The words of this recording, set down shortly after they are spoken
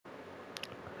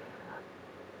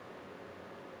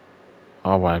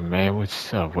Alright, man,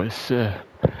 what's up? What's up?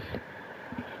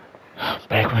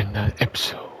 Back with another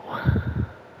episode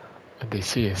of the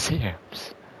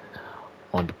CSMs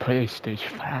on the PlayStation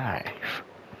 5.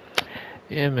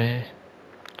 Yeah, man,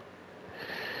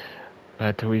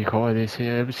 about to record this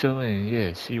here episode and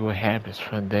yeah, see what happens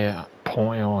from that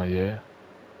point on, yeah.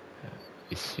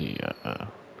 Let's see,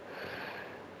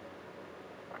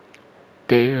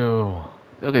 damn,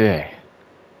 look at that.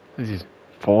 This is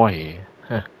forehead.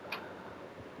 Huh.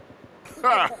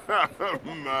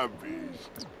 My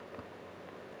beast.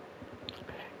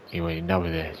 You ain't know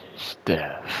that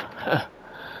stuff. Huh.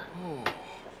 Oh,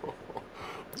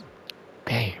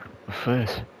 Damn, but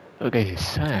first, look at his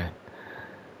son.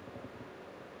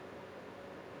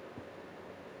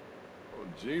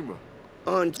 Ojima.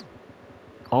 On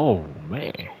Oh,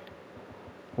 man.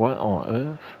 What on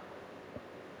earth?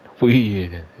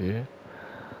 Weird, yeah.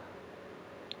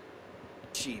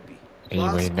 Chibi. Anyway,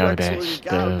 Plus know that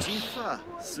Quetzalcoatl stuff. Jifa,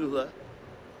 Sula.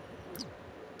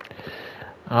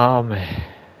 Oh man.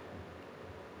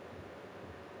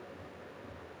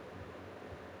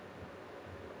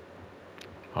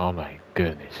 Oh my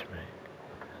goodness, man.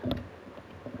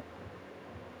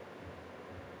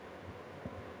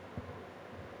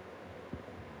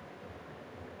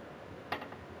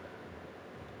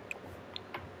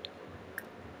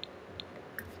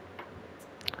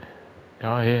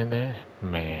 Y'all hearing that?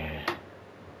 Man.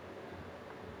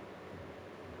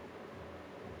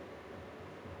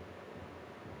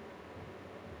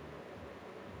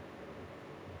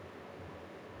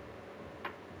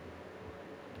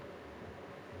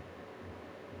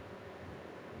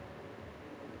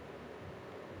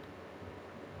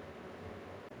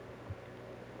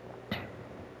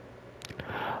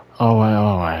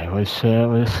 Alright. What's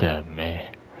up,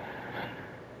 man?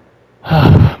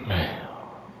 Man.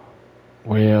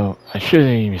 Well, I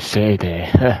shouldn't even say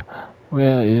that.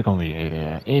 Well, it's gonna be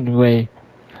that. Anyway,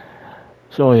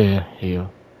 so yeah, here.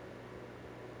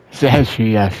 It's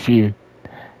actually a few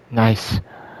nice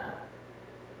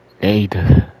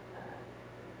later.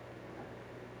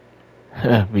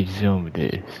 Resume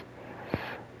this.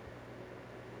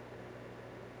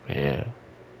 Yeah.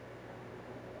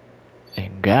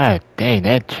 And god dang,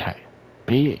 that child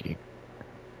big.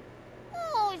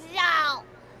 Uzao,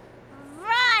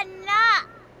 Rana,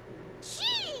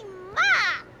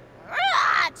 Chima,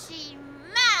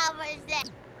 Rachima was that.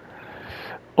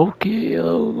 Okay,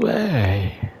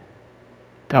 alright.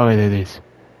 That what it is.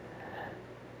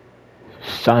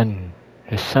 Son,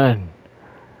 his son,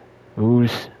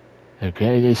 who's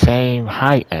okay, the same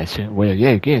height as him. Well, yeah,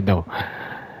 again though,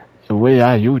 the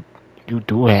way you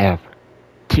do have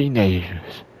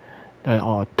teenagers that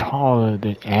are taller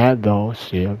than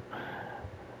adults, yeah.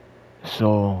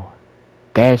 So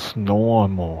that's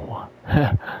normal.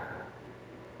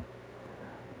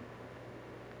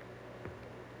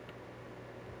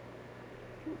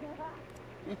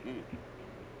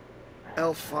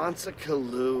 Alfonso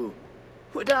Kalu.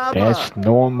 Hudaba. That's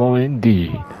normal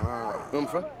indeed. Ah,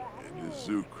 Umfra. and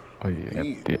Izuku. Oh yeah,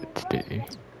 Me. that's the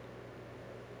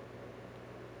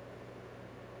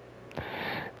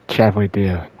chat right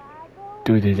there.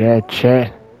 Do that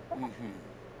chat.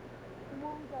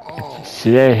 Oh.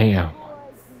 See that him.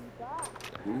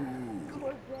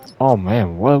 Ooh. Oh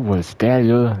man, what was that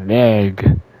little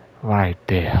leg right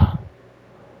there?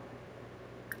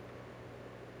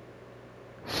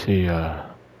 See,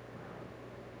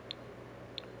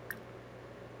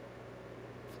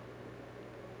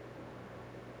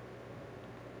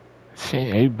 see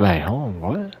everybody home,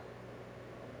 what?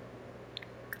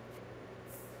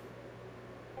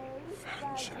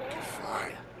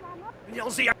 Objectified.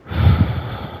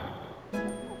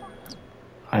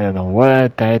 I don't know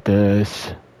what that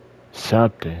does.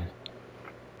 Something.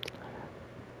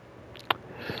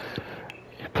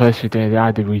 Plus, you think I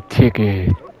had to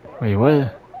reticket. Wait,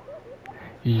 what?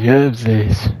 Use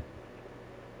this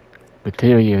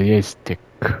materialistically.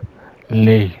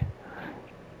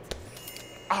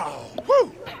 Oh.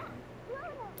 Woo.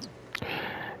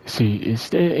 See, is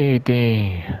there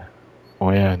anything?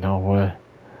 Well, no, what?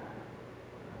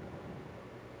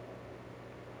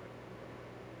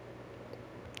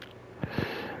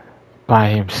 Buy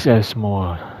himself some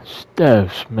more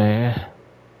stuffs, man.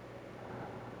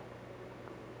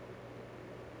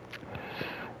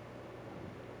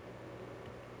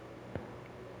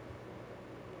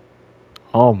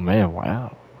 Oh man,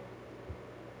 wow.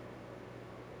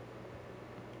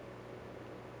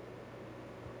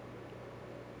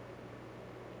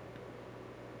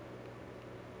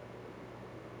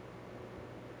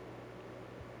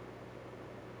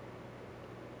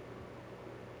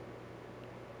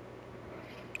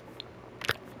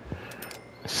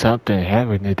 Something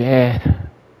happened to that.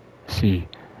 See,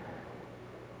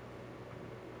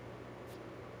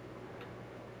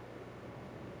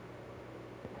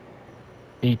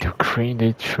 need to clean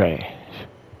the trash.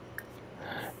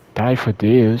 Die for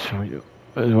this.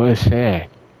 What's that?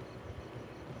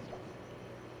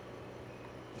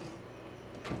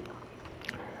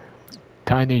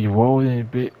 Tiny rolling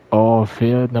bit or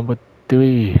field number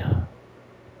 3.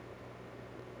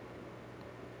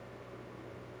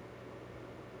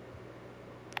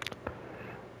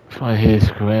 For his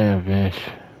grand bench.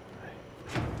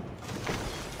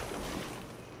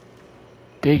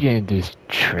 Digging this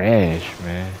trash,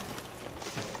 man.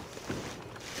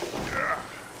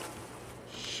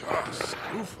 Shucks.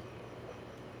 Oof.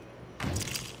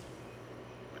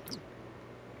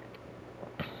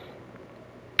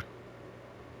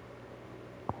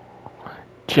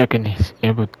 Checking his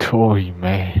inventory,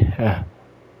 man.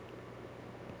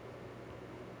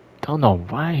 Don't know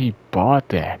why he bought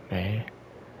that, man.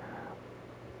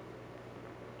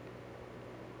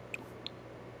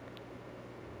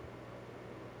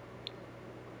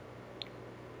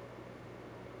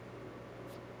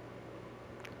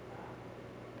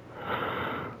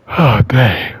 Oh,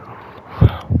 dang.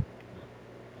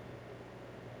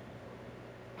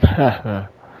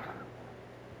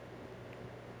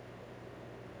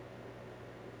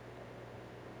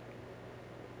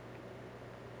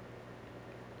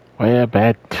 Well,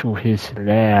 back to his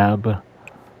lab.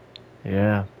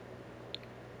 Yeah.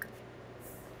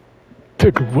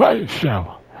 Take a white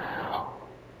shower.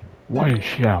 White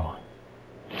shower.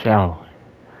 Shower.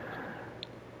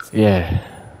 Yeah.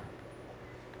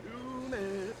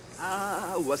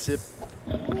 What's it?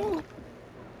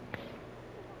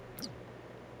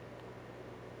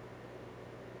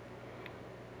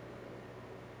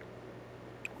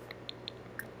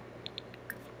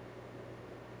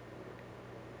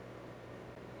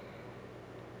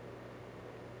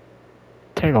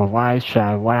 Take a white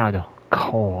shower. Wow,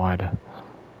 cold.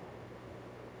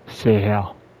 See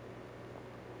how.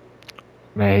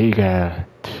 Man, he got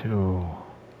to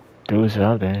do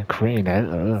something. Clean that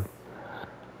up.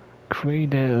 Clean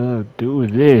that up. Do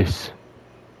this.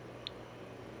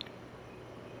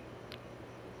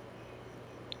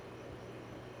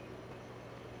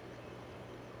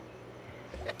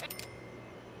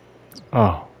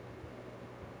 Oh.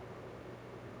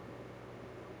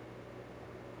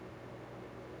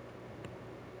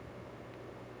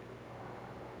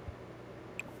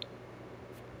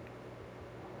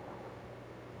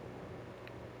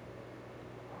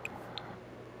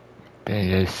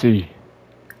 Then let's see.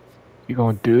 You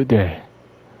gonna do that?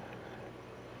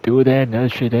 Do that,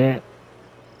 nurture that?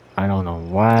 I don't know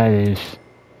why this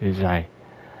is like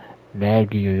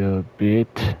laggy a little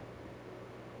bit.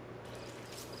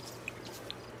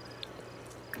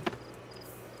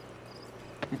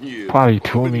 Yeah. Probably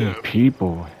too over many there.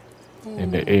 people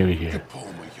in the area. Get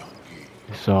home, my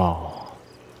youngie. So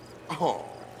Oh,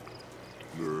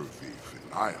 nervy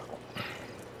finaya.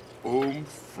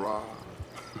 Fra.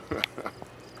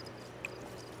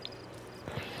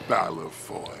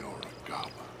 Balafoy or a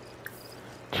gaba.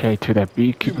 check to that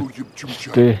beekeeper. Gimu yip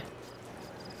chucha. Stay.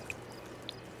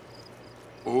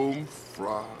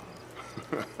 Fra.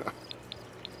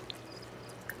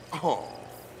 Oh,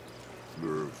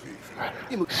 nervy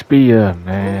finaya. Speed up,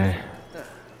 man.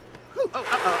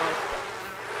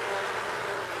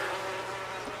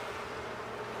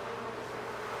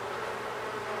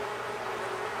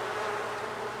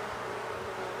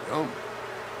 Yum.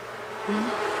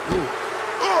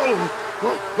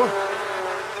 Oh.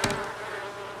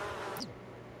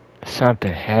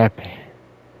 Something happened.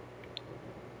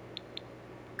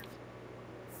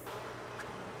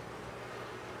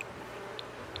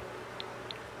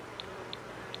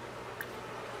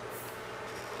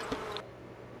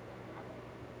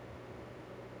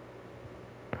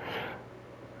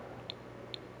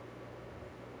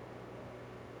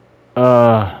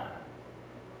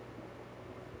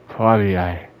 Probably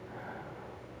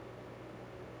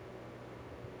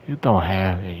you don't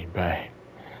have anybody.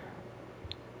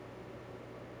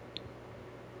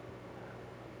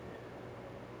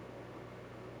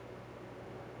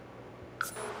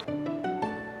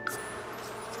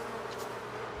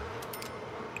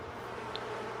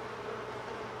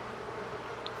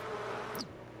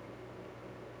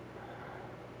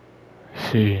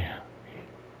 See,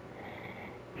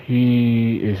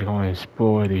 he is going to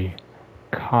explore the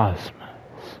cosmos.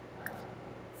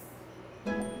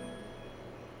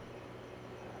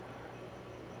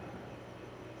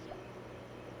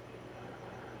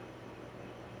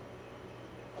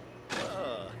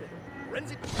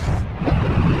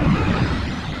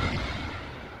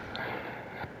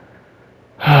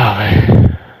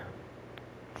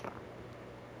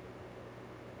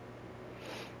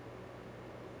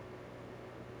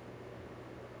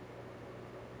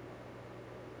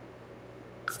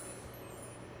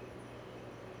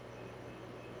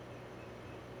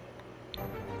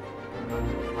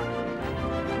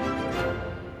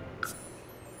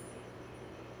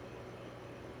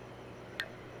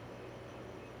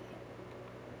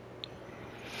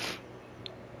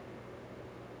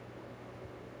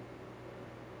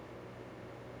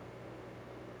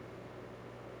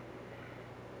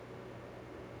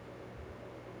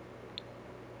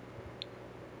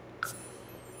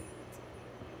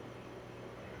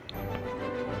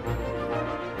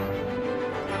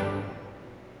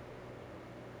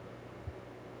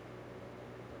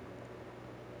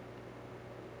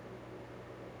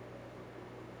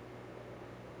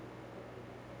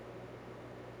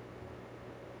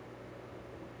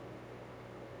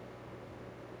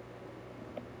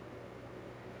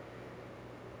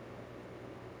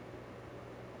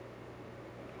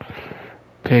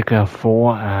 Pick up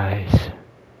 4 eyes.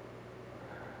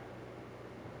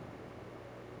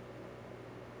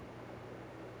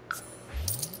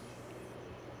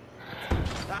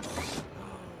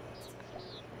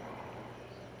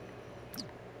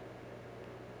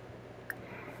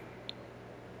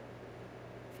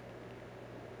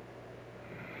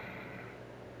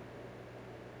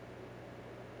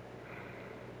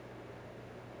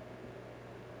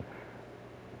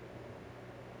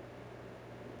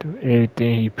 Do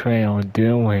everything he planned on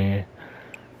doing.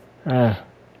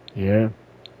 Yeah.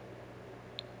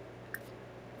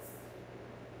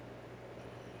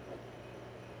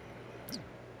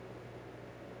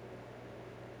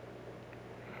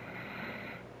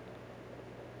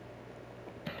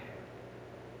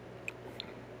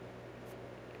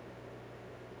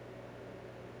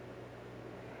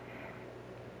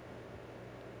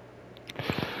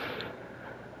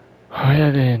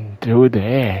 Well then, do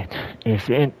that.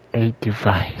 Invent a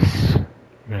device.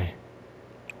 Right.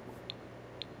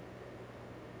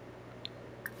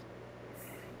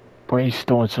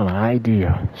 Brainstorm some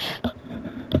ideas.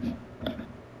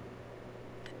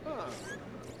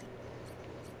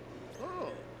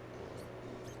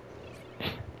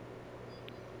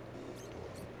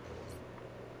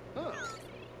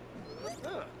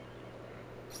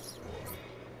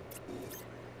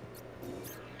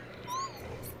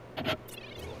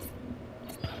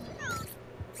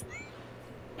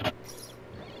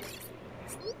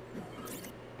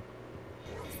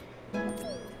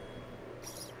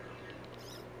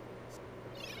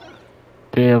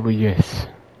 There he is.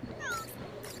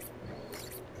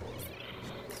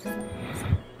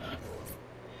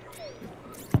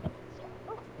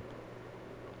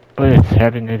 What is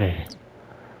happening today?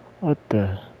 What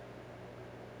the?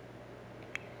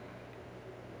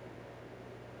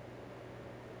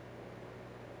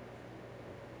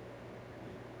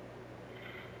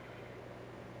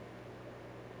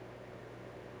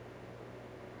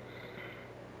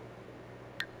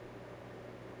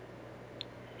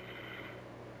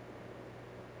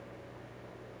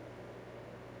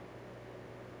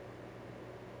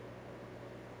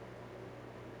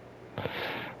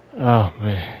 Oh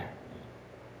man.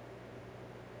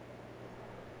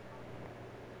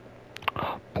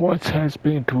 Points has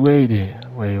been created.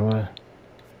 Wait, what?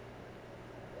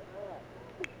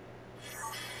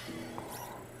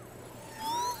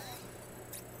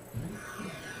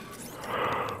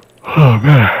 Oh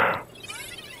man.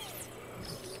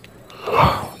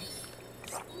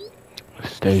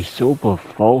 Stay super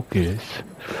focused.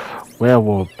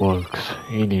 Werewolf books.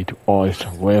 You need to order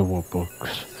some werewolf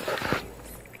books.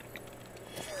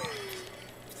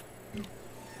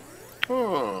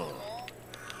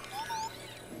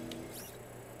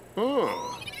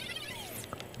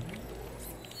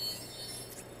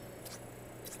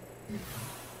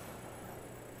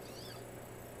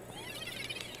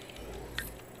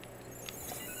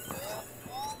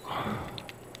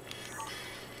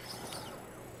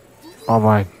 Oh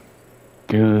my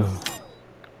dude.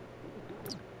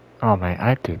 Oh man,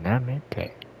 I did not mean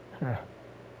that. Huh.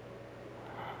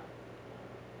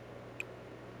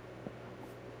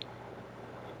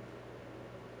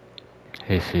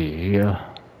 Let's see here.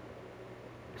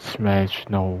 Smash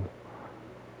no.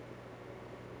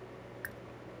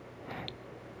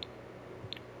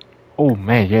 Oh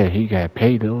man, yeah, he gotta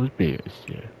pay those bills.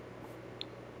 Yeah.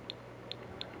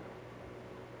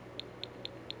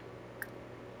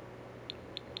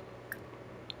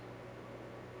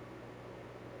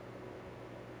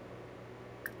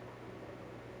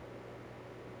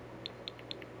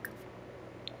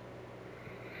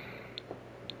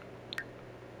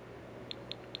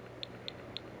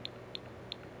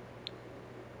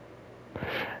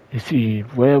 You see,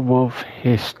 werewolf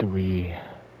history.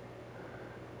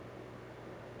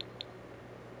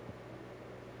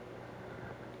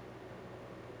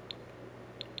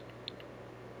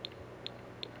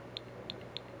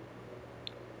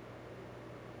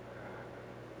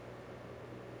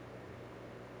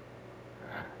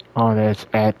 Oh, that's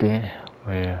acting.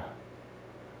 Well,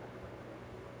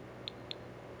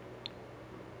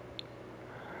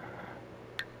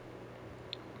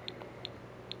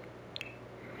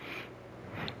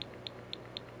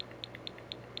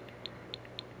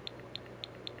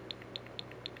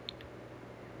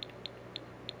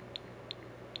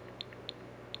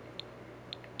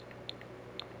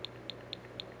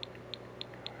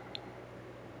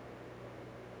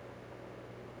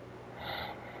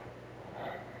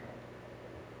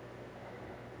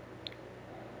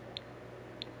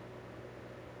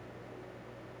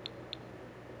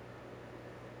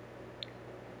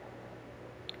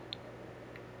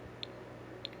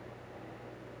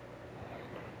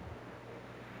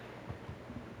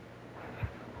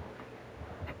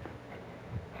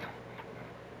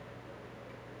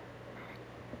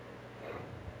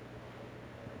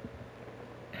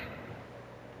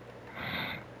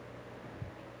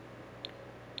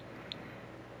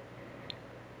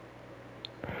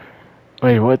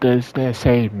 wait, what does that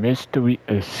say? Mystery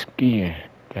of skiing.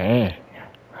 Dang.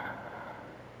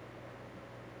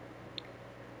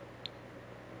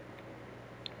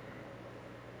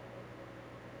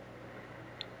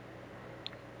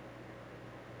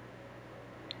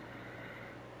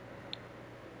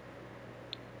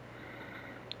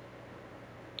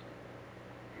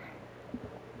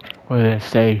 What does it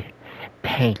say?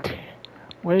 Painting.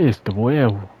 Where is the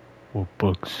werewolf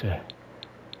book at?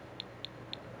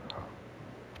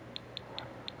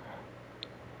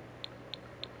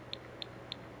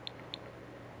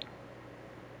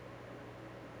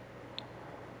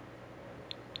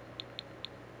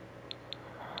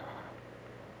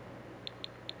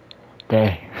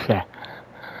 Dang.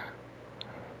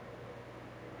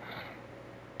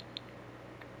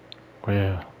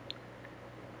 Well,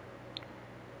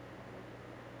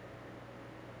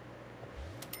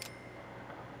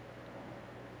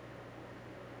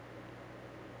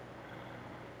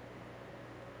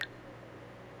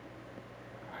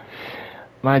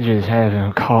 might just have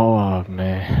him call off,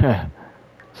 man.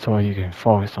 So he can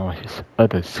focus on his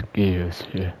other skills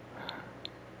here.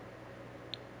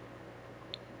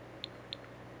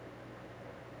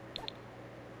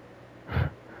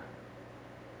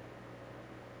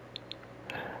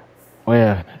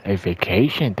 Well, a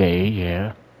vacation day,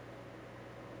 yeah.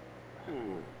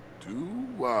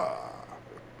 Do-wah.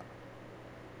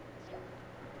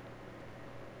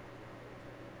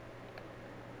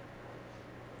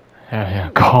 Have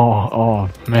him call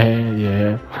off, man,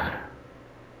 yeah.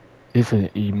 It's an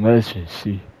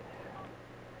emergency.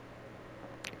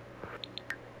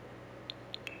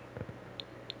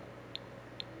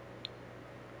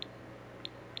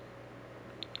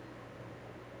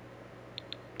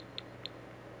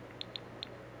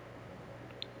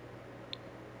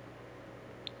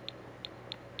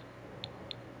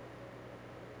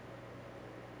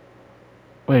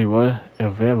 Wait, what?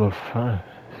 Available funds.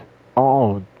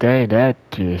 Oh, dang, that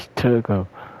just took up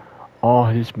all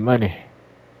his money.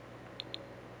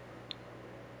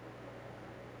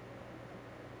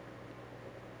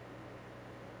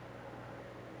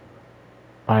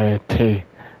 I take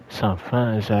some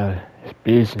funds out of his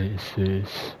businesses.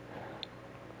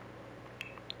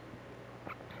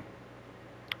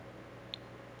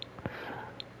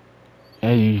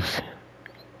 And he's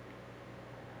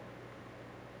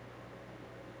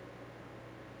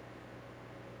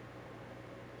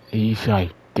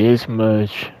like this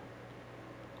much.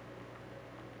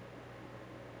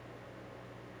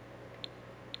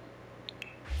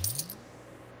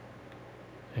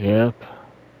 Yep.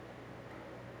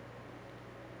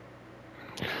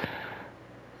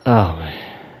 Oh man.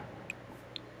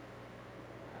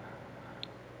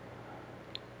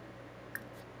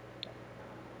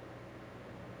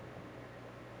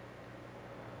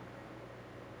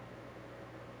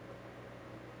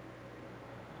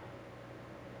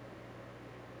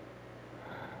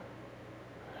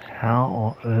 How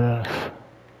on earth?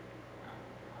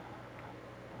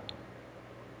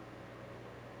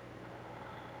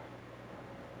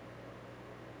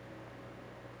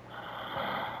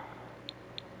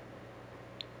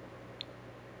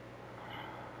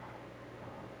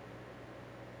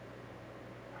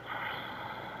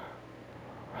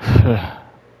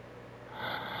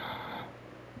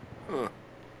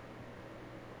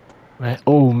 Man,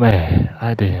 oh man,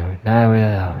 I didn't know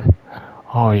that.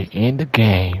 Oh, in the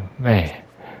game, man.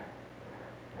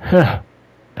 Huh,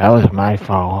 that was my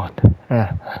fault.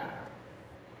 Huh.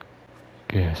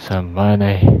 Get some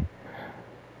money.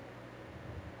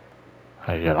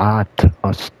 A lot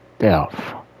of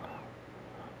stuff.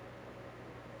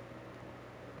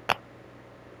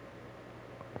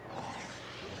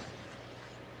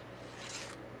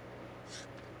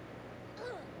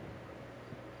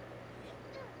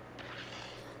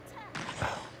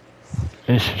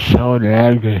 This is so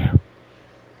laggy.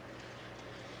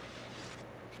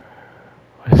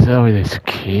 What's up with this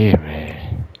kid,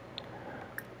 man?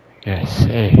 I gotta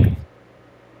say.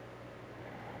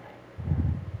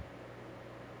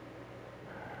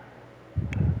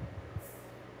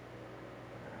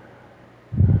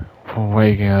 For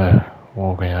waking up.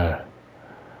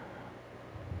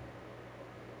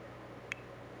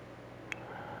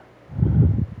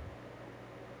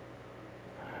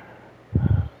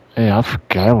 Hey, I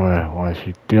forgot what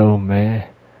she do, man.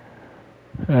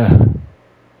 Uh,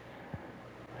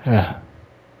 uh.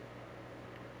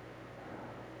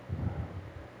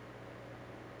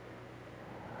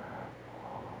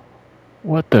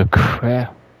 What the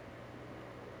crap?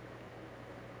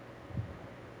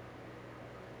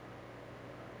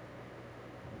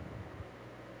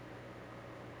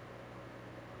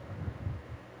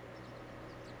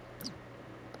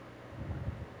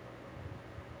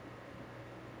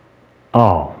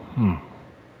 Oh,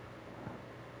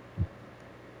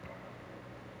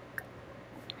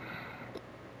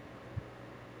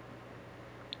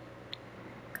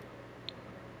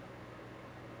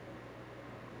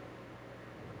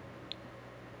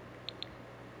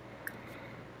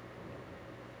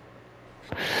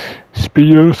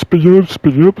 Speed up, speed up,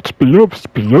 speed up, speed up,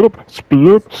 speed up, speed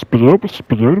up, speed up,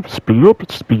 speed up, speed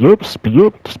up, speed up,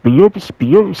 speed up, speed up,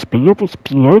 speed up, speed up, speed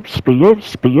up, speed up,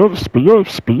 speed up, speed up,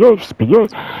 speed up, speed up.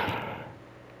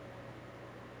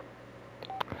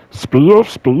 Speed up,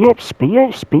 speed up, speed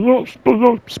up, speed up, speed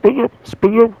up, speed up,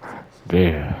 speed up.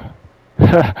 There. I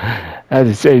had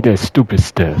to say that stupid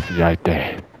stuff like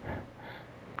that.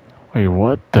 Wait,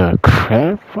 what the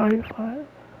crap? What?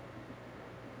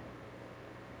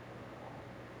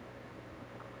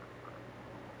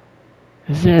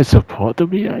 Is that supposed to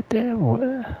be like that?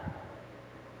 What?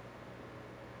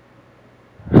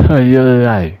 You're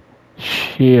like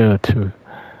shield to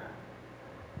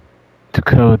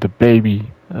cover the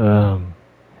baby head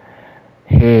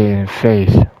and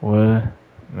face. What?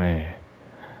 Man.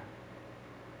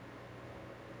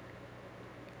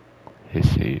 Let's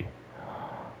see.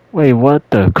 Wait, what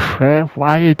the crap?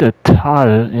 Why is the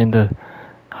toddler in the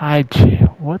high chair?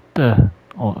 What the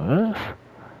on earth?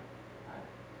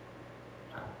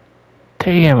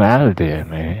 Take him out of there,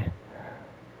 man.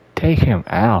 Take him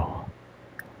out.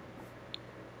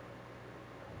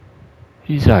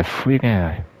 He's like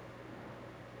freaking like,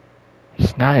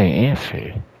 he's not an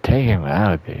infant. Take him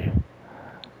out of there.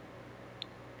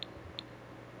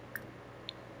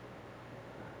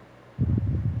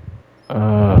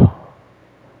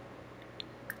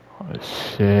 Let's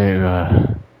see,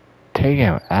 take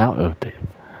him out of there.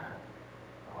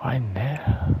 Why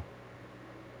now?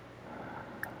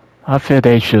 I feel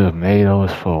they should have made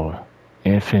those for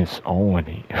infants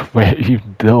only. But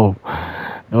even though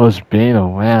those been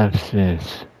around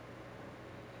since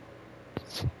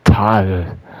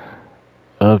toddler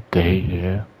update,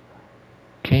 yeah.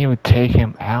 Can't even take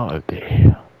him out of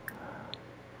there.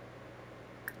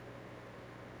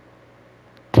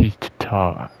 Teach to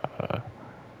talk.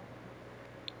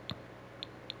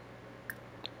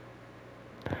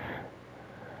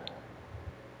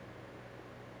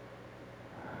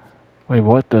 Wait,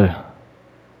 what the?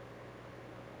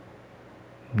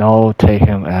 No, take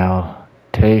him out.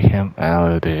 Take him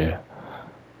out of there.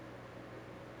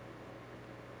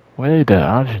 Where the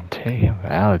option? Take him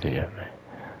out of there, man.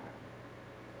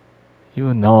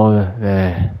 You know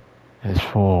that it's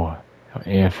for your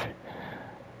infant.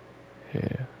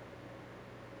 Yeah.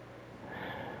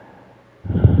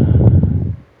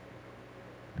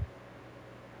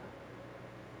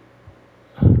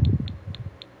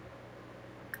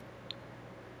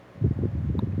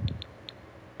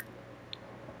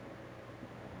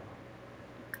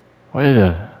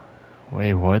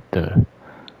 Wait, what the?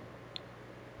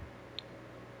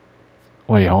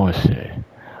 Wait, hold on a sec.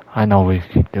 I know we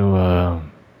can do,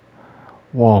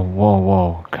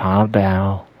 whoa, calm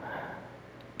down.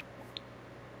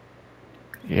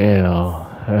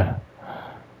 Yeah,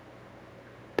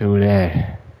 do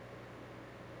that.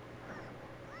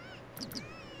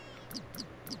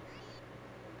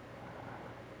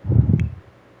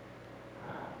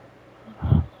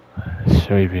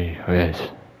 Sleepy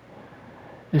rest.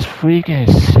 It's freaking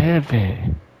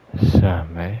 7.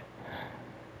 Son, man.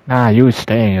 Nah, you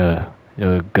staying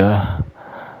your girl.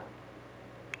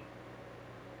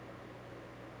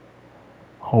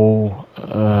 Oh,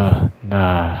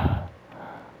 nah.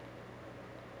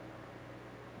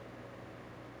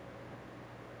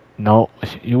 No,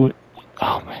 you.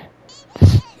 Oh man,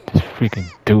 this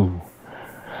freaking dude.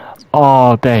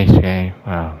 Oh, thanks, game. Oh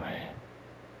man,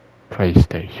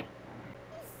 PlayStation.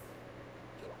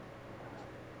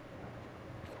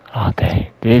 Oh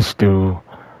dang, this dude.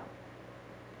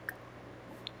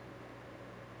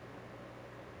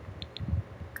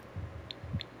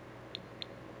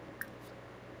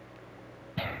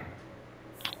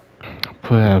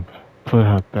 Put her, put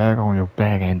her back on your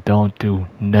back and don't do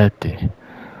nothing.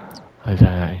 As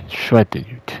I instructed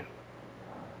you to.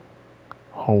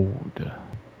 Hold her.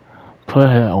 Put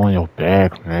her on your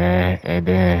back, man, and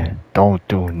then don't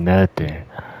do nothing.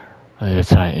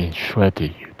 As I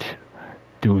instructed you to.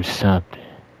 Do something.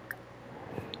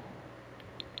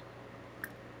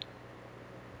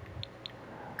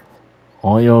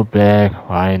 On your back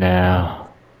right now.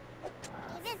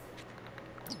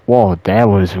 Whoa, that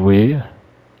was weird.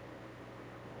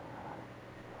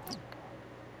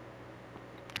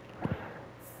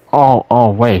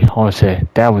 Oh, wait, hold on a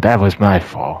sec. That was my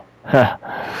fault. That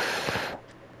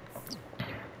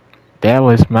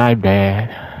was my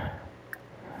bad.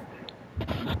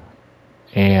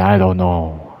 And I don't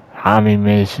know how many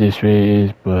minutes this really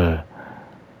is, but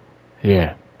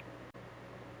yeah.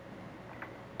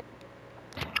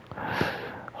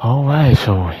 Alright,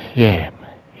 so yeah,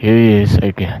 here it is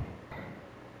again.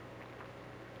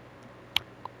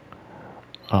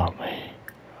 Oh man,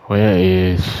 where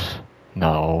is,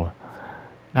 no,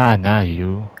 not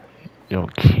you, your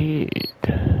kid.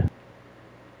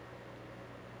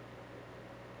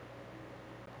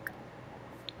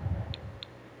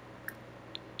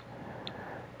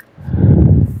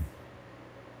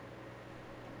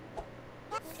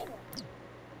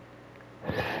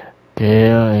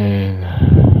 There and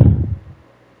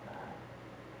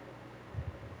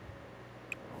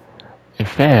in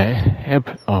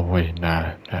fact, oh wait,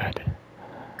 not.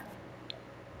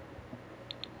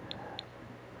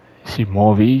 See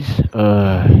movies,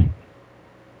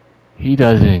 he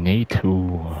doesn't need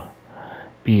to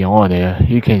be on there.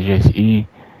 He can just eat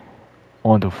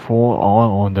on the floor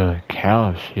or on the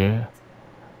couch, yeah.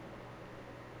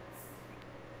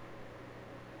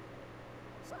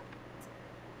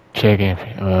 Checking,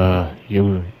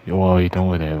 you already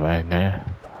doing that right now.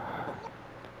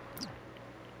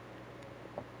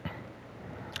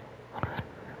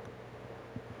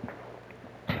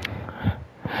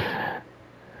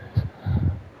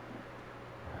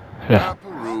 Yeah.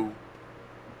 Peru.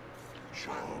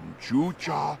 Chum choo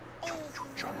cha. Chum choo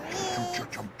cha.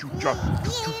 Chum choo cha.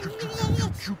 Chum choo cha.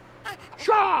 Choo.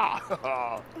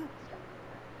 Cha.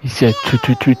 He said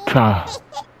cha.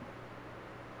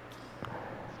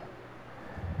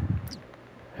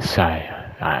 Sorry,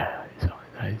 I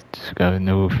just got a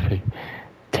new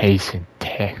taste and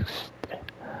text.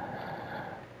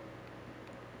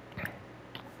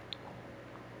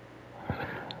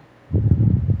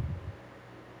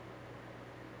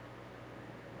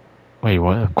 Wait,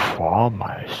 what a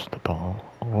Crawmeister?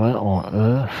 What on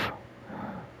earth?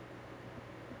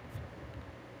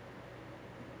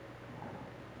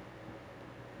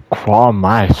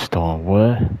 Crawmeister,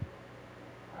 what?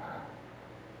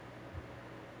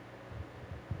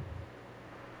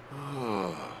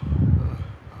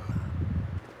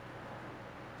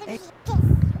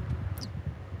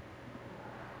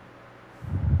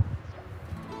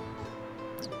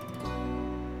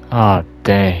 Oh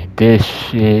dang,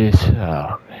 this is,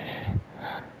 oh man.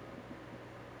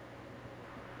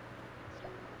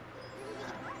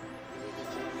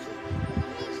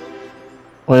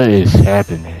 What is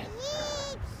happening?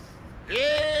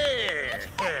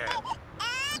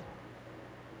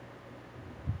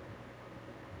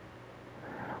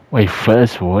 Wait,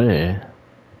 first what?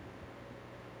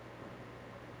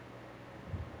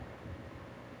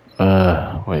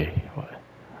 Wait, what?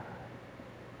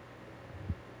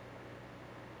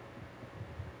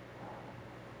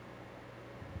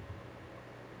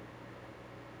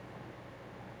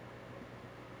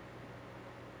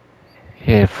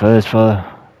 Yeah, first one.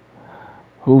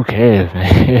 Who cares,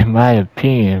 man? In my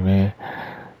opinion, man.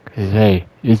 Cause hey,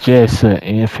 it's just an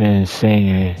infant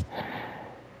singing,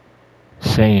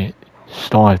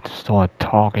 start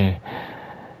talking,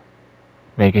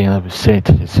 making up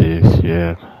sentences.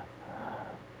 Yeah.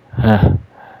 Huh.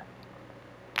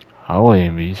 I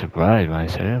wouldn't be surprised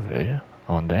myself, yeah,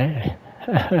 on that.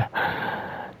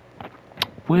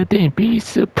 Wouldn't be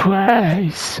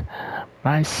surprised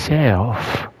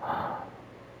myself.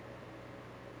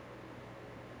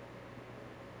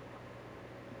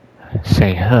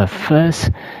 say her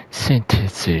first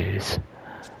sentences.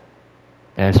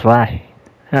 That's right.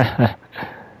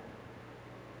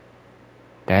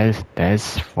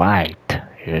 That's right.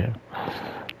 Yeah.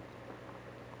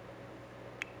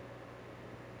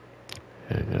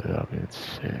 Let's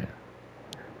see.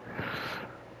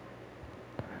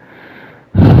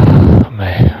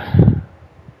 Man,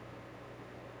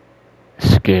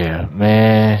 scared,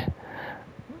 man.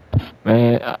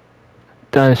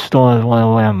 Thunderstorms went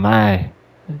around my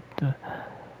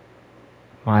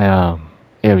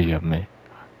area, man.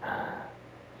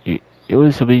 It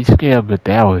used to be scared, but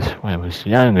that was when I was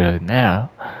younger. Now,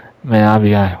 man, I'll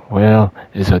be like, well,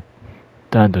 it's a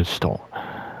thunderstorm.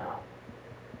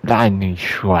 Lightning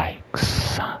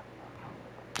strikes.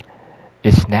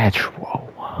 It's natural.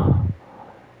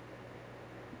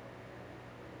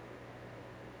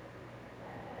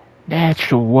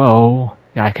 Natural,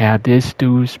 like how this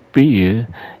dude's beard,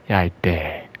 like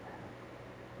that.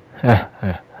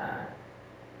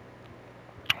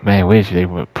 Man, wish they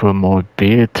would put more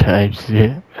beard types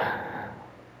in.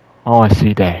 I wanna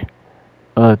see that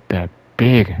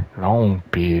big long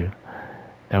beard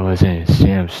that was in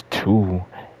Sims 2.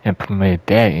 Implement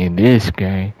that in this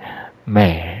game.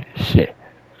 Man, shit.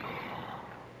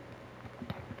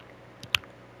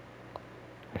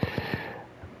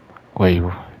 Wait,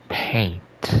 paint.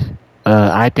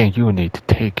 I think you need to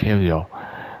take care of your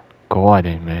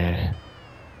garden, man.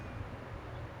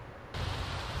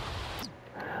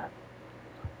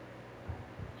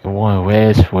 You want to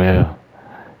rest? Well,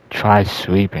 try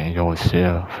sweeping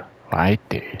yourself right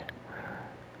there.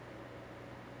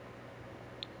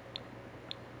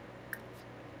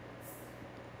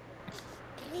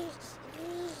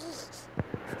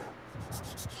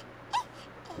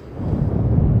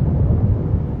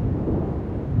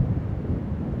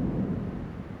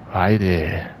 Right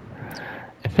there.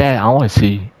 In fact, I want to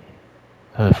see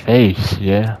her face,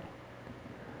 yeah.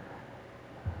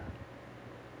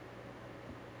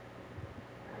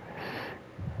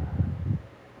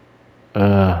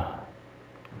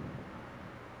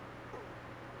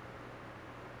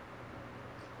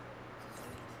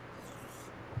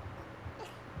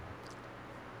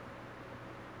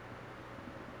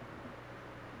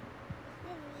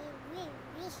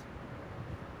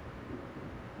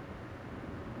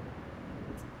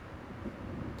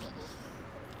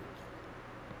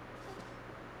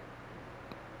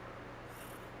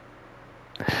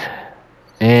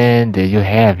 And there you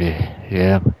have it,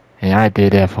 yeah. And I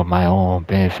did that for my own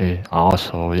benefit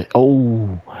also.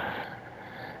 Oh,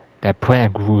 that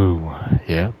plant grew,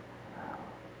 yeah.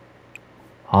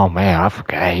 Oh man, I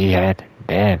forgot he had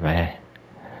that, man.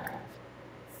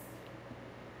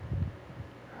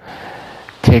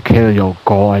 Take care of your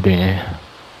garden.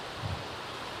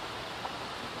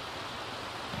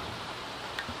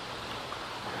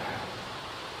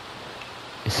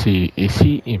 Is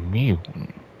he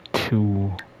immune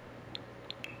to...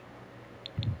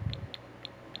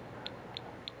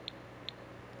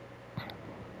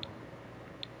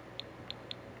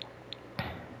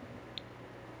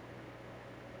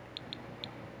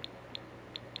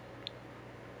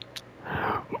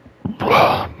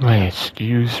 Man,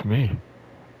 excuse me.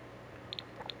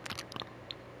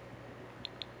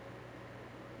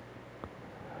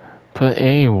 Put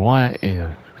anyone in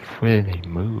a friendly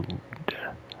mood.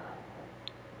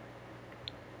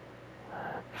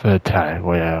 Fertile,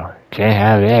 well, can't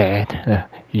have that.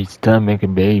 He's done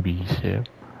making babies, yeah.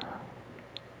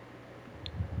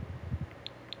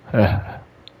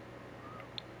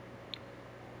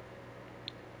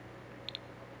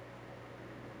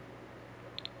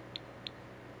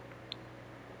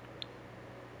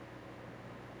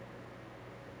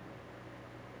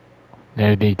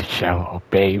 They need to shower or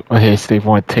bathe unless they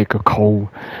want to take a cold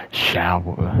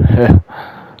shower.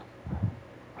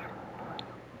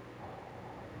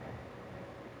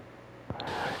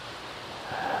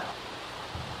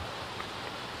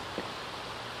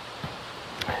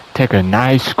 Take a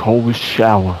nice cold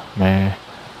shower, man.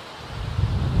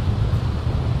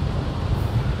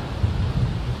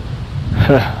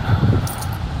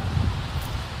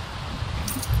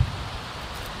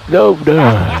 No.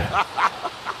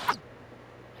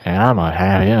 And I'm gonna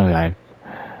have him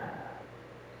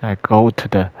like go to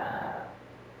the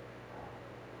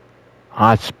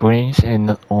hot springs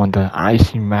and on the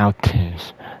icy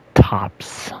mountains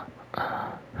tops.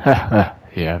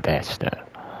 Yeah, that stuff.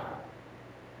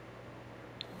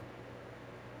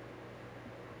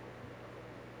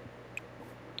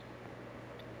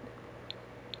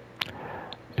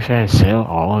 If I sell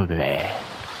all of that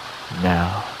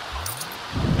now,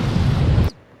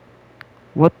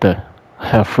 what the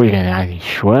hell? Freaking I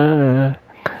swear.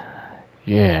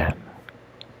 Yeah.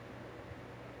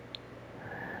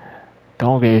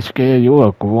 Don't get scared. You're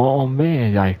a grown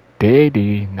man, like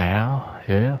daddy now.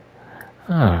 Yeah.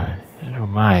 Huh. It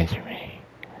reminds me.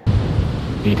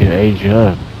 Need to age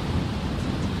up.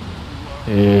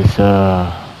 It's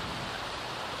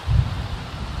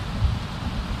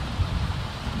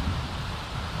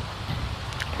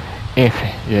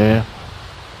infant. Yeah.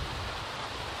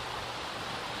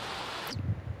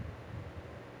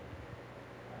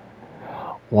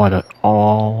 What a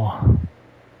oh,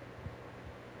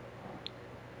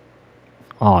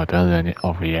 doesn't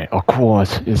overreact. Of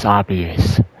course, it's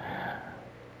obvious.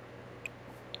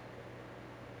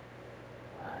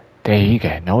 There you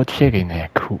got no chicken in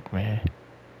that coop, man.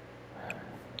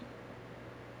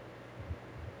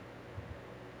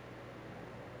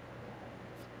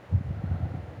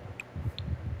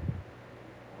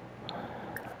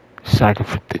 Cycle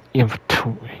for the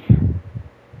inventory.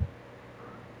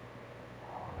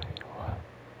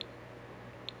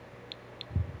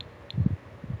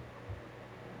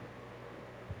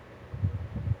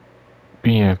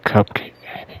 Being a cupcake.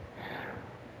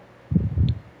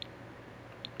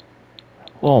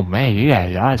 Oh man, you got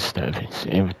a lot of stuff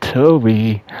in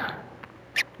inventory.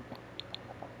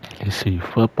 You see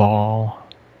football.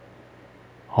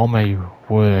 Homemade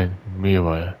wood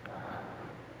mirror.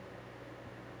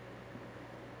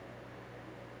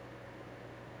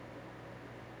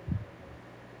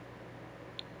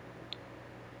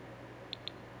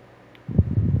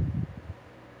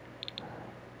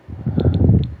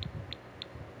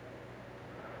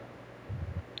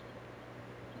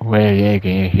 Well, yeah,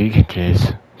 again, he can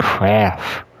just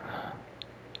craft.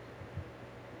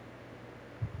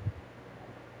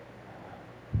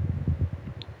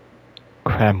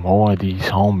 Craft more of these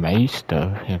homemade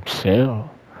stuff himself.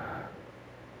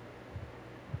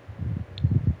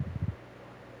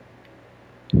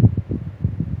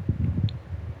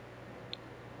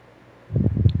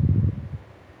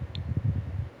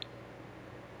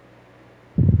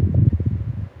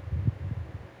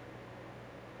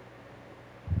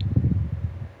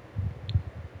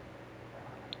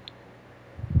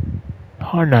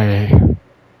 Honey.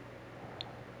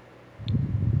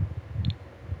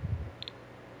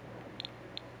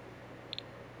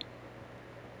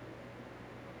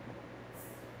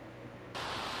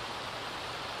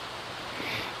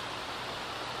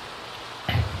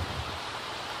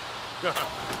 Yeah.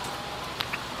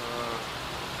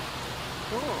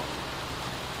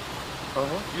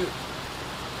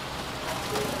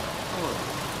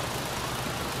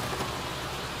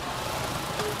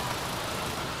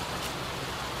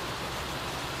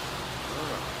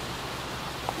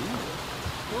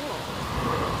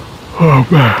 Oh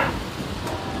man.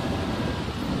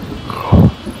 Oh,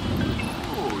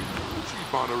 you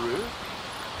cheap on her, eh?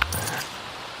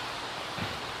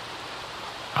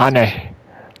 Honey.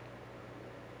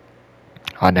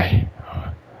 Honey.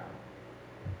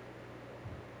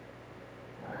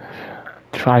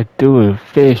 Try doing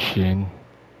fishing.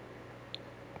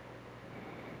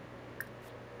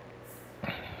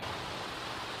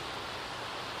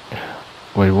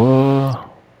 Wait, what?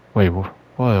 Wait,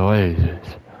 what is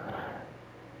this?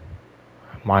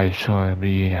 My son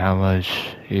be how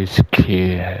much his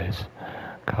kid has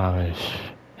cost.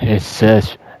 It's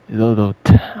such little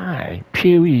time,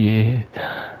 period.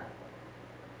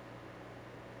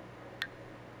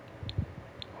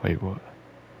 Wait, what?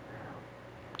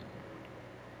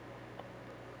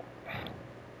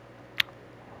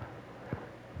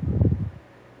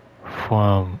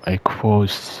 From a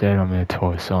closed settlement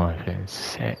or something.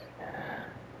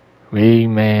 Really,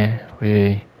 man?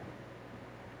 Really?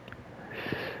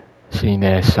 Seen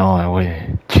that song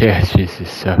when churches or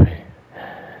something.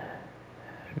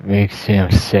 Makes him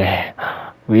sad.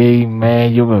 Really,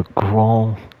 man? You're a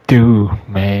grown dude,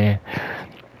 man.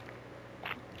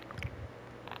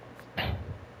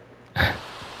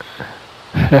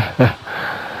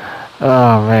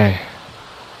 Oh, man.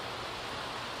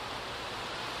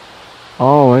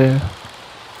 Oh, yeah.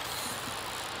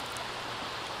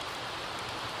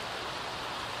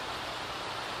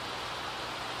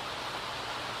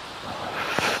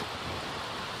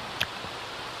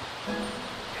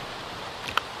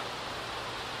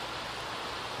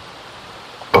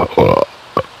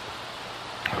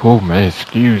 Oh, man,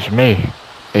 excuse me.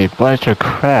 A bunch of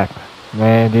crap,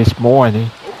 man, this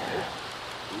morning.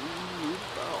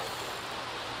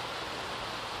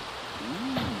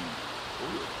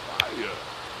 Fire.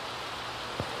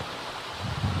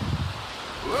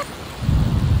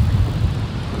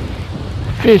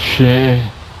 Fishing.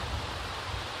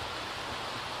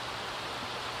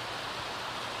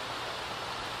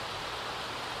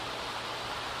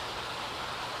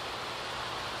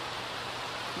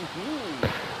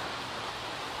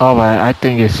 Alright, I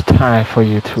think it's time for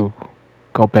you to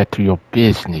go back to your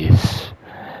business.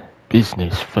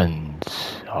 Business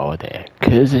funds, all that.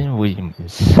 Cousin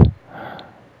Williams.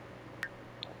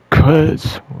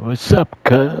 Cuz, what's up,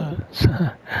 cuz?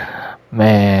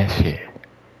 Man, shit.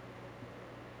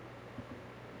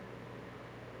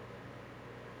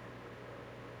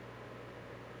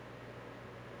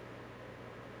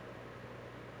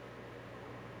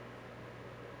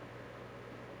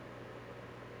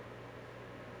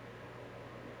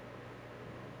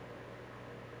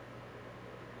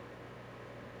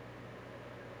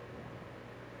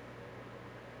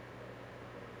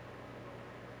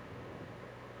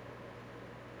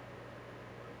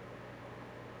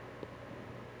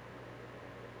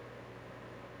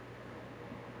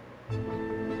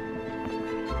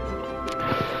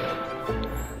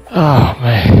 Oh,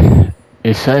 man.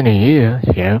 It's sunny here,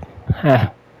 yep.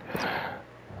 Huh.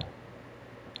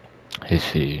 Let's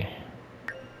see.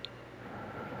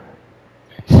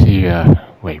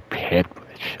 Wait,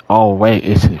 Petbush. Oh, wait,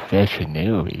 it's the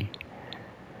veterinary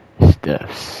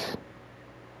stuffs.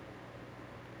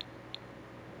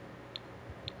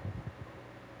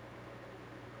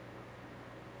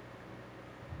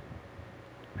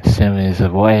 Simmons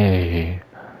away.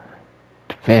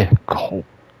 Vet coat.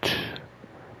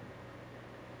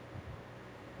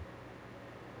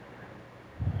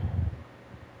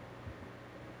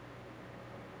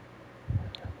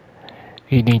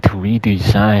 You need to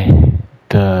redesign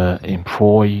the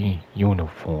employee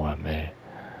uniform, man.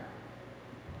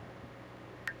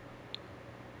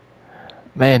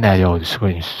 Man, that old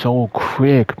screen so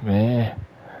quick, man.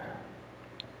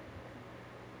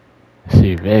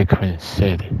 See, veteran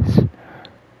settings.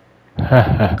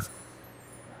 Haha.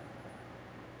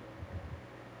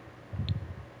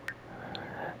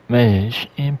 Manage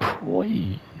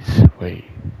employees. Wait.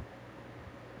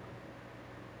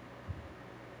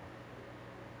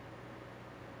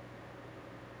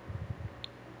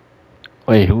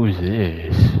 Wait, who's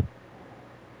this?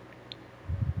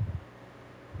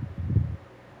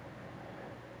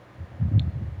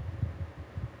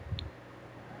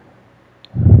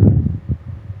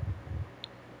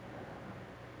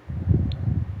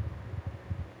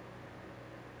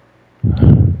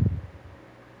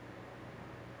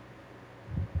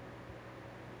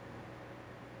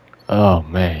 Oh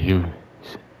man, you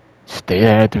stay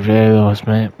at the rails,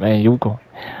 man. Man, you going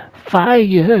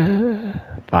fire.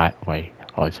 Wait,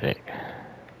 what's it?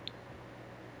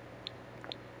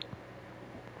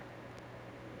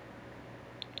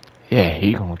 Yeah,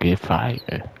 he gonna get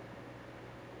fired.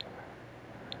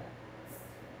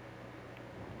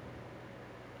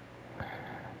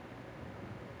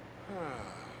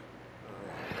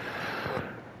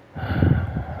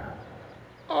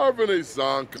 Arvine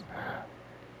Zank.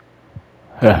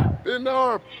 Huh. In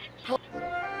our.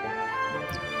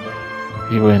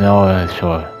 You went all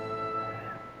sure.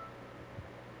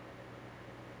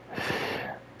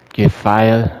 Get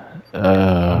fired.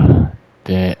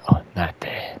 Then oh, not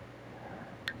that.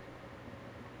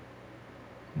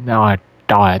 No, I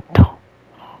thought.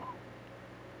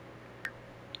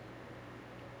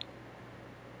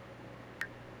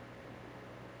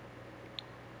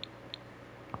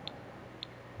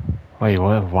 Wait,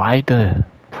 what? Why the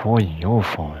poor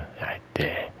uniform like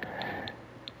that?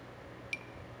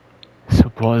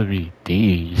 Supposed to be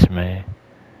these, man.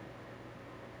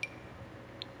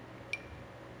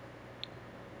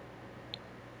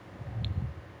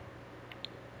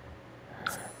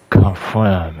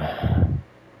 Confirm.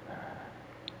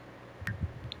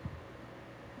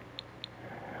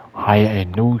 Hire a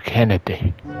new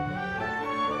candidate.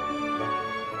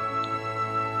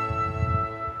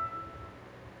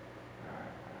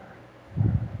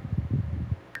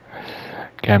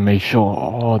 Gotta make sure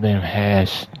all of them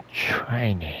has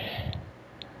training.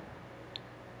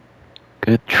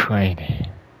 Good training.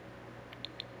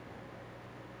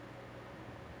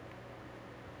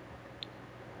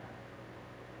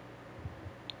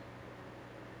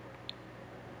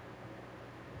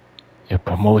 Your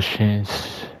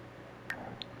promotions.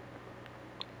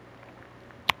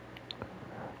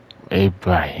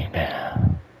 Everybody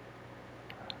now.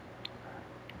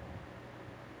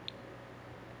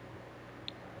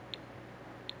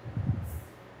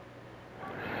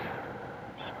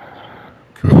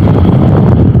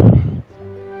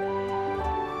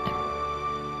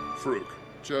 Fruk.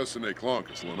 Chesane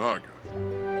Clonkus Lanaga.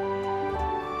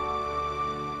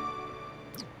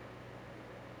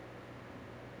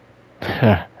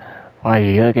 Why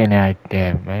you looking at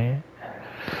that, man?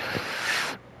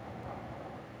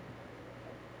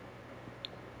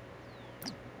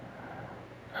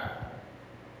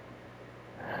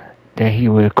 Then he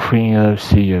will clean up,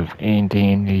 see if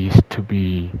anything needs to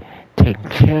be taken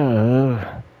care of.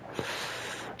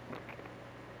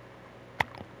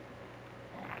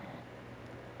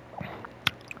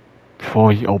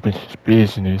 Before he opens his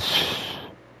business.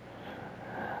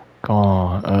 Go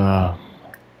on,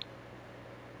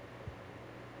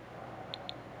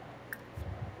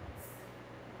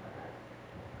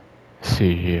 let's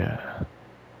see here.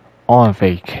 On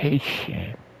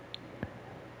vacation.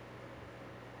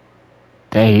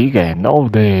 Dang, he got no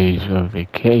days of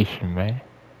vacation, man.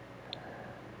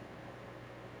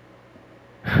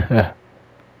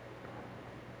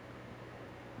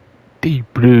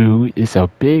 Deep Blue is a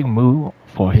big move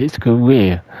for his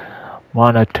career,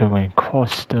 monitoring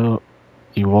coastal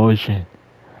erosion,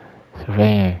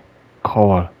 surveying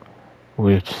coral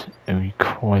reefs, and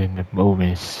recording the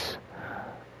movements.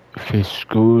 Fish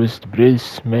schools, the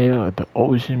brisk smell of the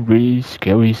ocean breeze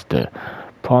carries the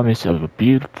promise of a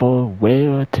beautiful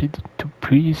whale to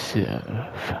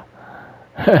preserve.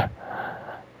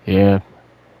 Yeah.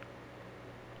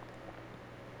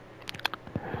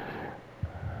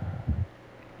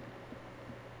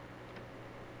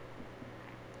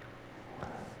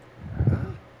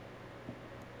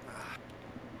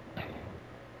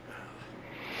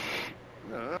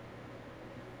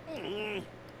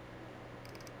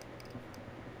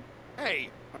 Hey.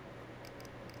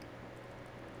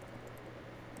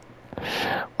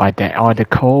 Like that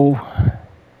article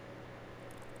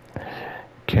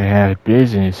can have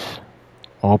business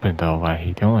open though, why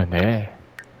he doing that?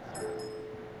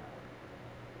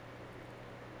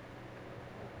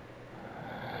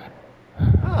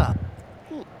 Ah.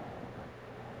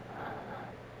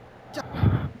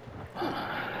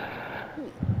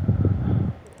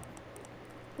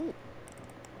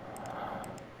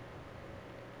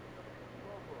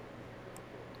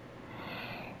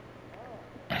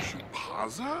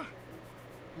 Shupaza?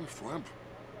 Flimp.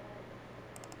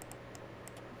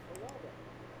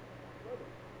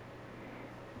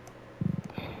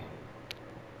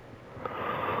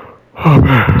 Oh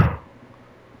man.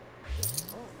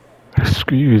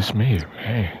 Excuse me,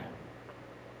 man.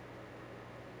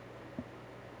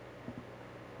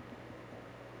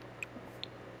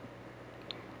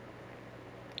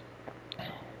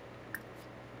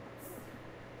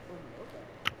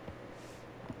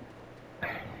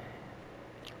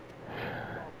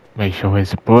 Make sure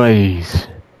his boys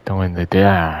doing the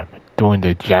job.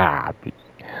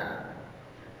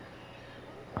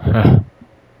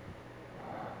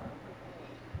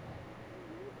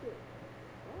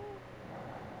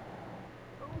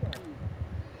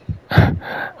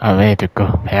 I need to go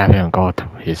have him go to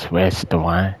his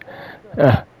restaurant.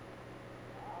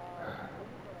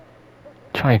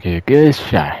 Try to get a good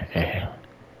shot at him.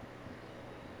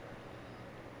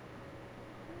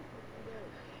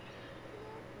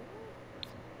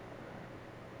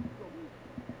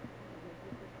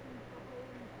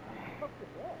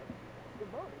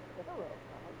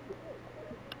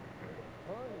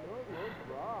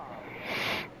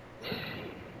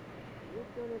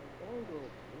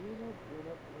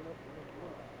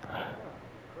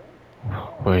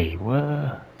 Wait,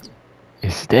 what?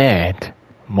 Is that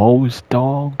Moe's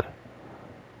dog?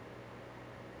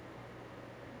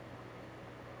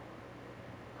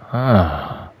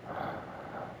 Huh.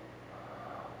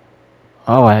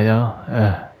 Alright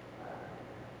though.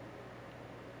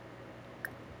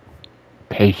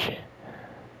 Patient.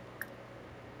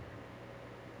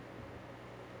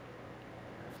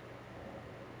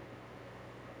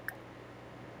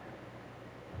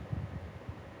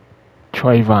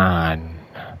 Trayvon.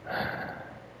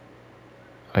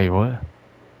 Wait, what?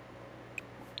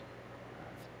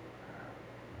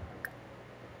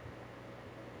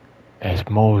 That's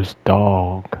Moe's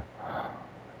dog.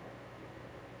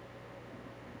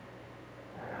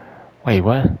 Wait,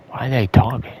 what? Why are they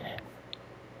talking?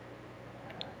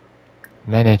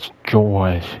 Manage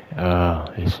George.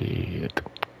 Let's see.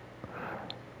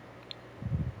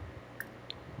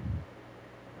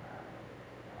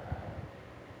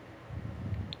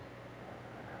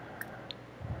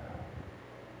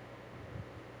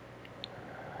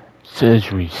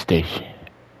 Surgery station.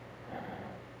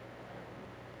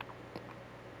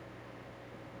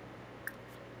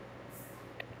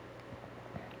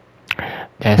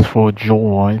 That's for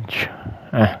George.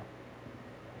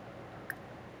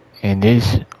 And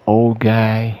this old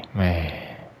guy,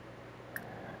 man.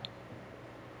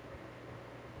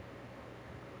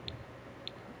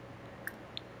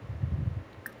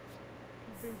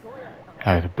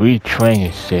 Had a brief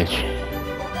training session.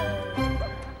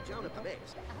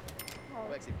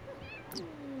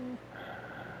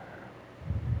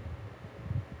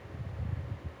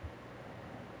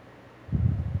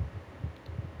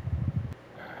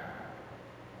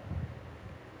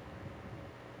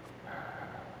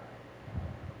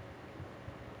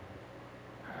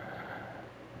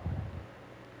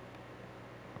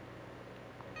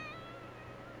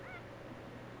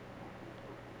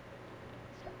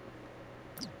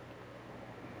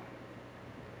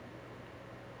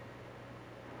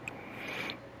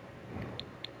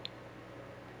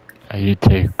 you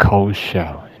take a cold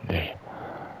shower in there.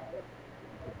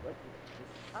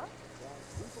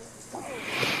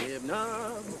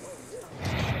 Vietnam.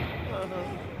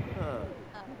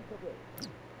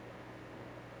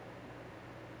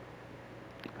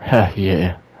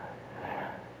 Yeah.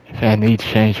 If I need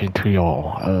change into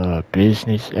your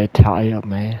business attire,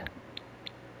 man.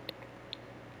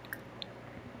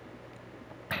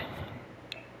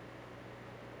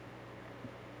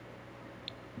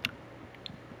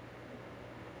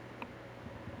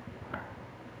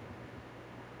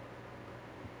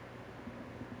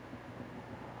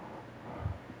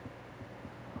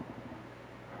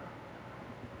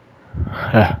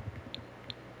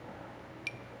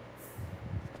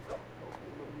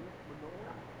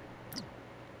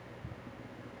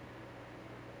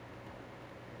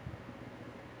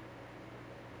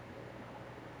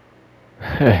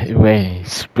 Very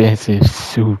expensive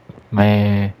suit,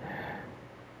 man.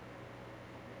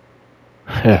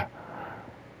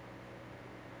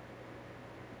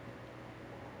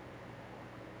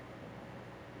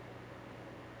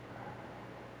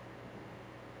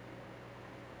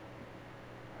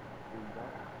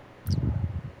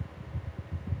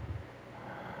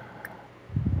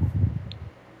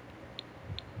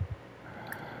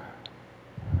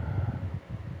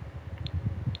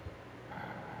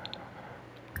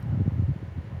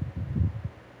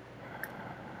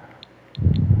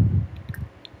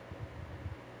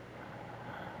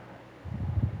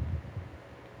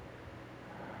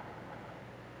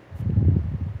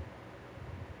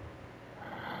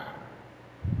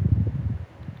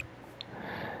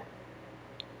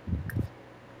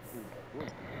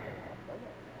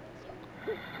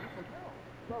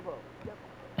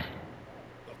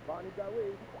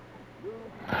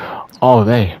 Oh,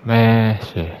 they, man,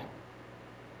 shit.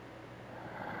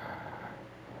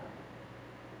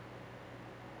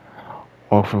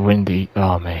 Work for Wendy.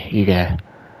 Oh, man,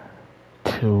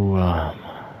 to,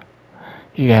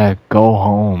 you gotta go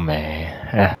home,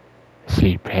 man.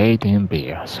 She paid them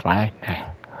bills, right?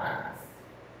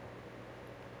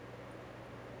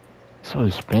 So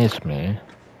expensive, man.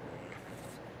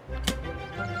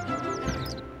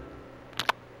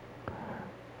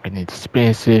 An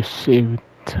expensive suit.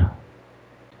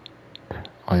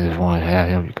 I just want to have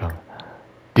him come.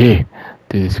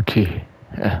 This kid.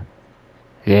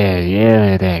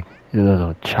 Yeah, that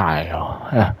little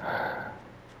child.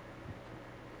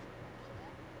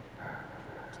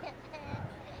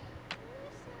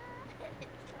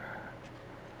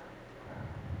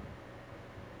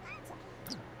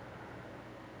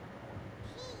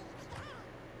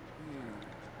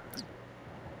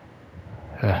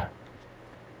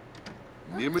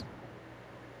 Nimmer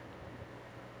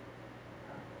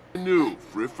new,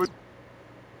 Friffa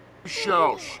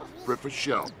Shelsh, Friffa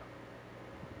Shell.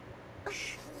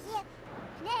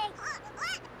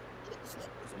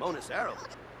 Simonis Arrow.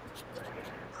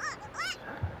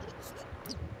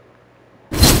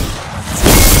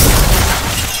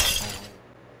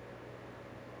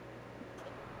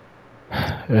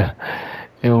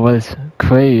 It was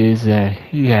crazy is that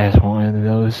he has one of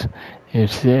those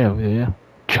himself, yeah.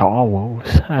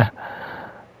 Charles.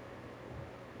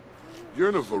 You're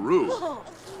in a Varu,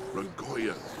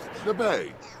 Rangoya,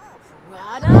 Nabe.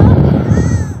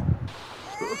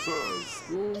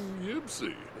 School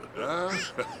Yipsy.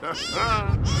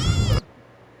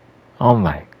 Oh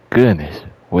my goodness.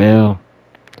 Well,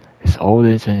 it's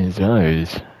older than his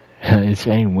others. The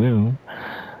same room.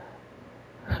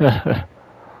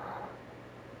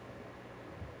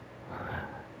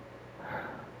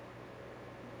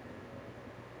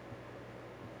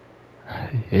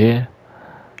 Yeah.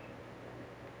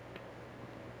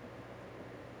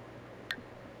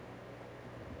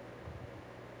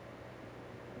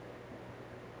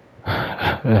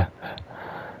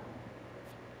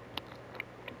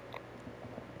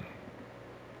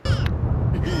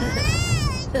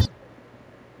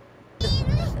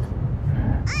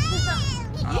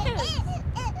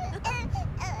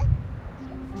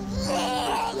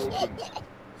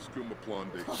 Skuma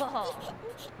Plonde.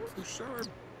 Sure.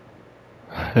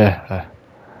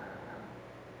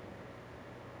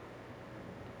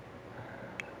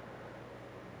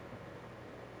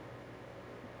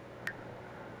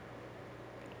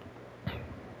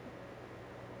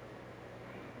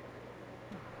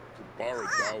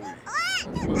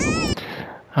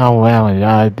 Oh well,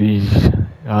 I do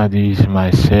these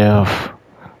myself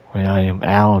when I am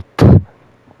out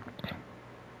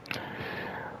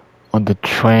on the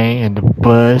train and the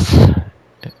bus.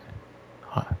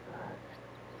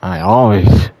 I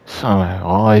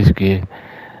always get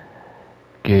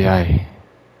a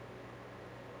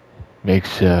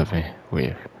mix up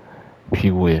with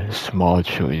people with small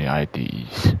children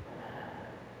IDs,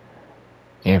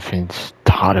 infants,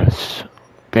 toddlers,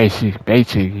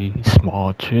 basically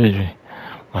small children.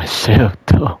 Myself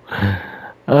though.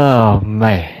 Oh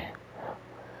man,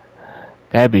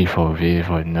 that'd be for a video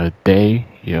for another day.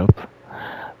 Yup.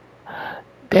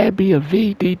 That'd be a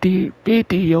VDD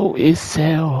video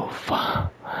itself.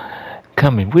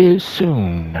 Coming real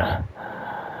soon.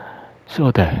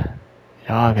 So that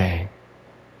y'all can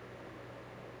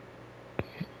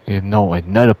know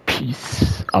another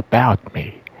piece about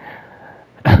me.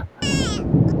 Boy,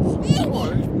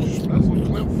 that's a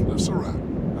cliff, that's a wrap.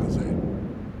 How's that?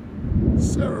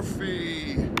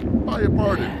 Seraphine, I am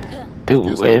pardon.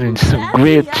 Dude, wearing some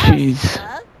grilled cheese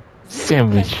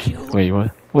sandwich. Wait,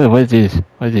 what? What is this?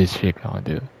 What is this chick gonna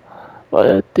do?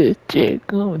 What this chick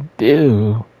gonna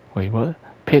do? Wait, what?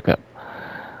 Pick up.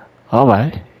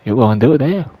 Alright, you gonna do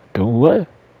that? Do what?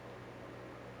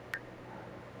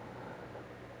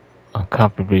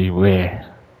 Uncomfortably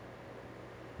wear.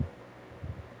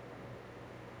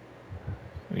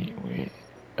 We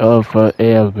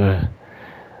forever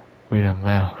with a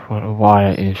mouth for the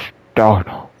water is start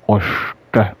or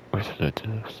start with the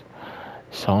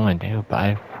someone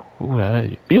nearby. Who are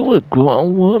you? You a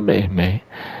grown woman, man.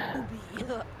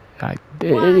 Like,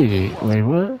 hey, wait,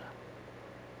 what?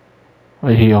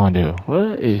 What he gonna do?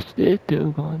 What is this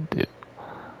dude gonna do?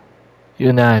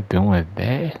 You're not doing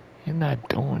that. You're not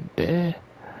doing that.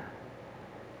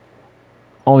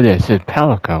 Oh, that's a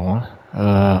Pelican one.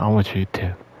 I want you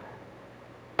to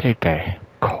take a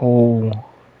cold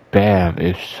bath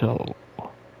if so.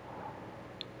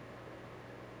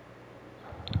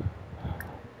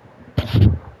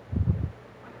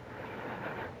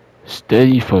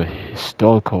 Study for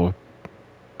historical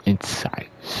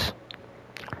insights.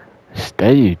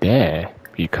 Study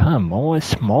that. Become more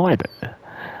smarter.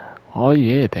 Oh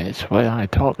yeah, that's what I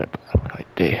talk about right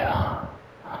there.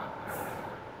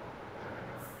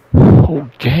 Oh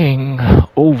gang,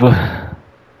 over.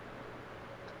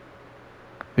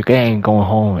 The gang going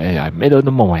home at the middle of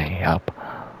the morning. Up.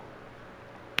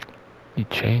 He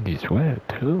changed his weather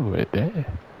too right there.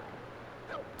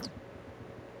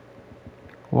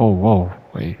 Whoa,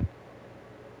 wait.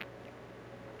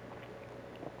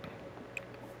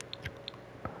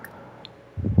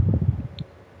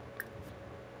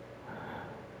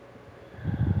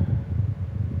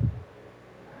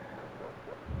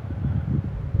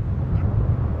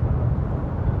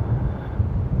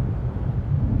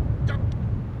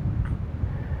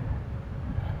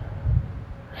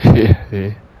 Yeah.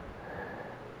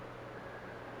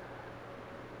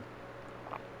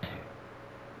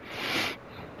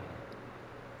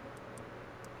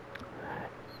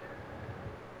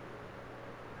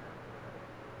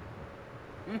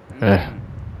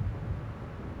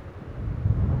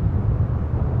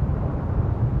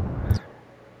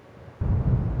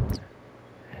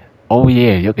 Oh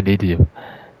yeah, look at this.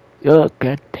 Look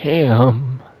at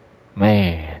him,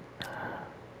 man.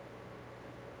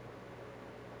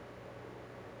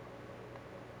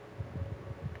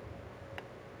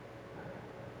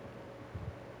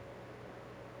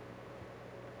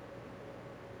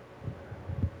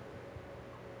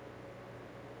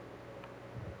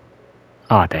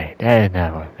 Oh dang, that is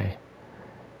not what me.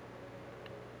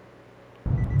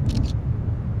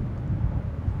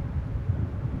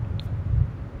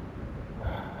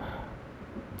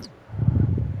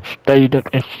 Study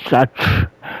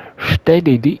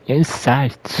the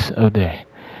insights of the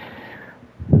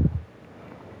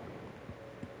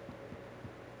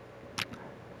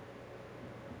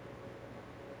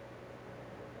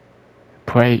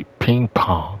play ping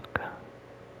pong.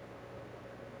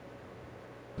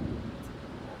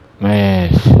 Man,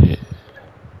 shit.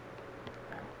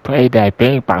 Play that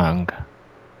ping pong.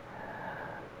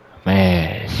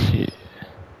 Man, shit.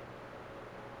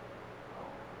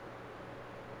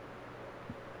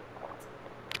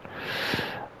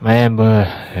 Man, but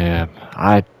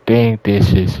I think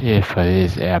this is it for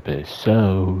this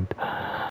episode.